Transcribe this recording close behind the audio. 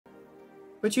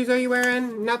What shoes are you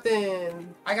wearing?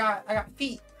 Nothing. I got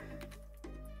feet.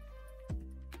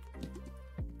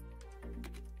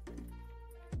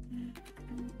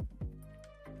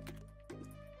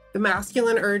 The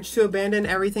masculine urge to abandon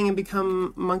everything and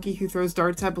become monkey who throws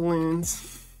darts at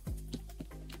balloons.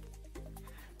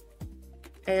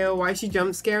 Ayo, why is she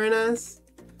jump scaring us?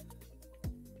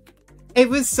 It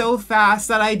was so fast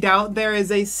that I doubt there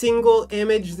is a single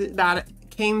image that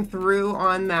came through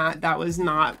on that was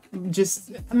not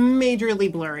just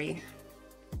majorly blurry.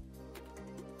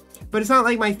 But it's not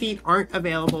like my feet aren't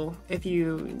available if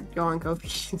you go on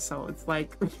Ko-fi, so it's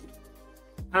like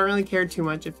I don't really care too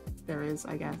much if there is,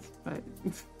 I guess, but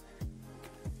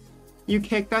you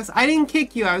kicked us. I didn't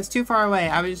kick you. I was too far away.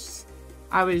 I was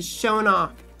showing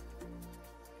off.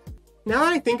 Now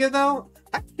that I think of it though,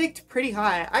 I kicked pretty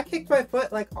high. I kicked my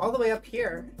foot like all the way up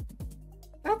here.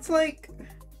 That's like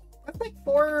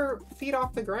 4 feet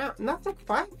off the ground. And that's like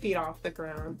 5 feet off the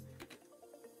ground.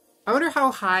 I wonder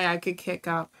how high I could kick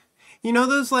up. You know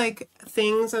those like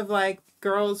things of like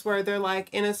girls where they're like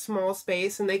in a small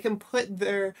space and they can put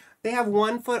they have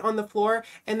 1 foot on the floor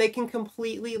and they can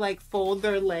completely like fold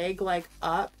their leg like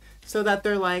up so that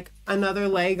they're like another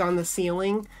leg on the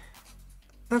ceiling.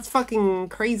 That's fucking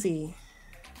crazy.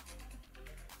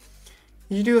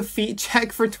 You do a feet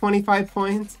check for 25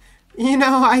 points. You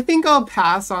know, I think I'll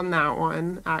pass on that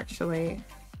one, actually.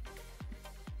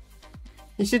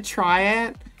 You should try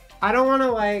it. I don't want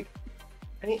to like...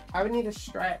 I would need to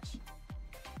stretch.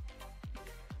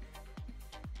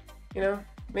 You know?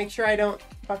 Make sure I don't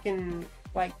fucking,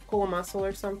 like, pull a muscle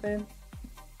or something.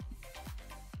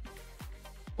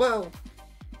 Whoa!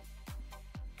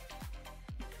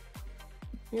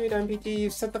 You're done, Peachy. You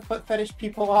set the foot fetish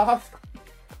people off.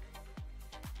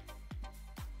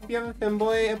 If you have a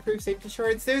femboy approved safety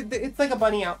shorts, it's like a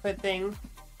bunny outfit thing.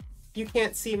 You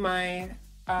can't see my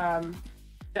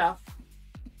stuff.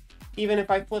 Even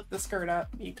if I flip the skirt up,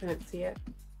 you couldn't see it.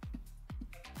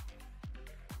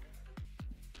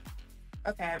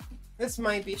 Okay, this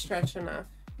might be stretched enough.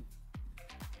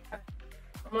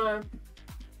 I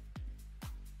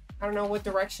don't know what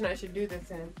direction I should do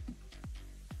this in.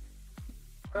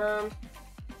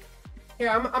 Here,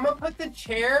 I'm gonna put the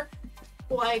chair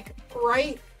like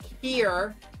right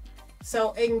here,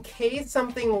 so in case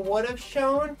something would have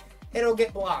shown, it'll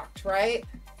get blocked, right?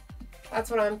 That's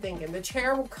what I'm thinking. The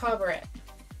chair will cover it.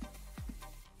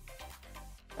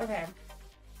 Okay.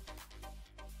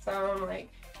 So I'm like,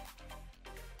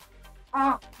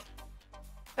 ah,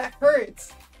 that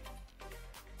hurts.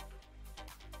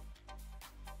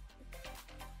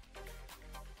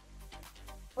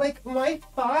 Like, my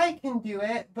thigh can do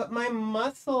it, but my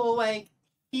muscle, like,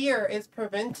 here is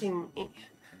preventing me.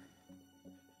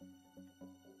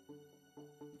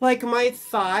 Like, my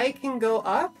thigh can go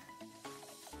up.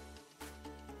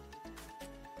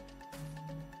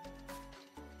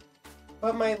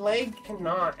 But my leg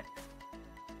cannot.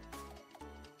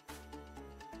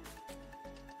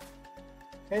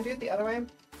 Can I do it the other way?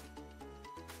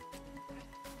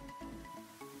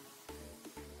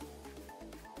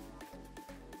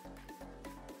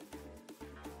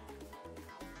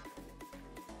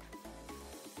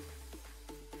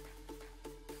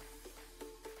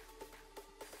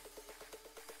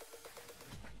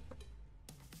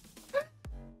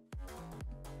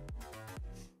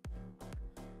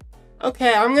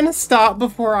 Okay, I'm gonna stop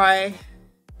before I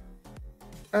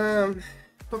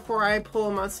pull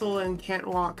a muscle and can't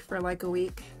walk for like a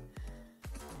week.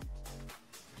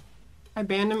 I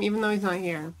banned him even though he's not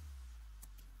here.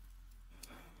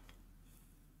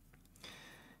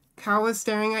 Cow was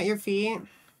staring at your feet.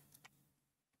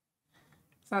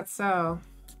 Is that so?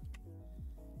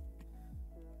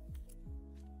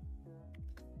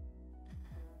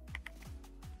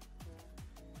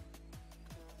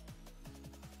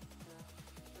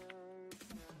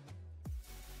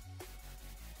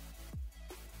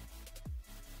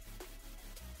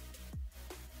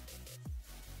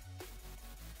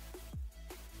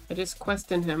 I just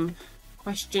questioned him.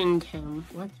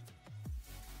 What?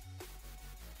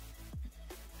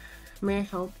 May I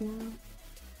help you?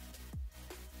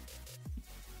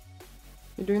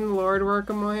 You're doing the Lord work,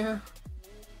 Amoya?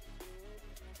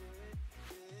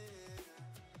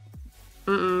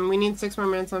 We need 6 more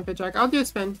minutes on Fit Check. I'll do a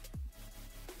spin.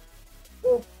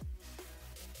 Oh.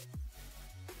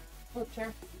 Oh,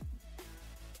 chair.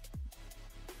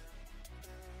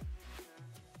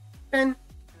 Spin.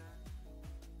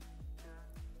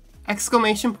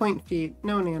 Exclamation point feet.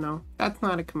 No, Nano. That's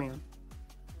not a command.